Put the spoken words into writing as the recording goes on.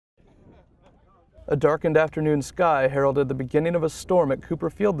A darkened afternoon sky heralded the beginning of a storm at Cooper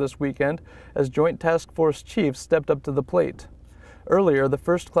Field this weekend as Joint Task Force chiefs stepped up to the plate. Earlier, the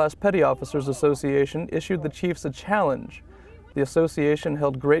First Class Petty Officers Association issued the chiefs a challenge. The association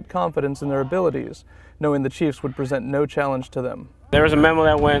held great confidence in their abilities, knowing the chiefs would present no challenge to them. There was a memo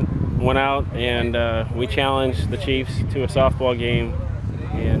that went out, and we challenged the chiefs to a softball game,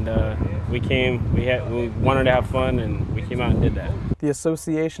 and we wanted to have fun, and we came out and did that. The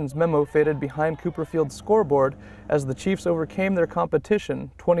association's memo faded behind Cooper Field's scoreboard as the Chiefs overcame their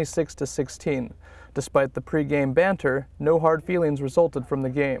competition 26-16. Despite the pre-game banter, no hard feelings resulted from the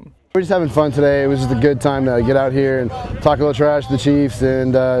game. We're just having fun today. It was just a good time to get out here and talk a little trash to the Chiefs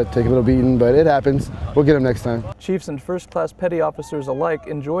and take a little beating, but it happens. We'll get them next time. Chiefs and first-class petty officers alike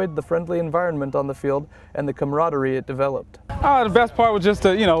enjoyed the friendly environment on the field and the camaraderie it developed. The best part was just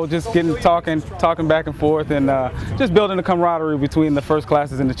just getting talking back and forth, and just building the camaraderie between the first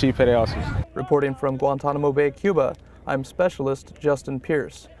classes and the chief petty officers. Reporting from Guantanamo Bay, Cuba, I'm Specialist Justin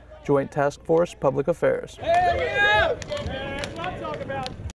Pierce, Joint Task Force Public Affairs.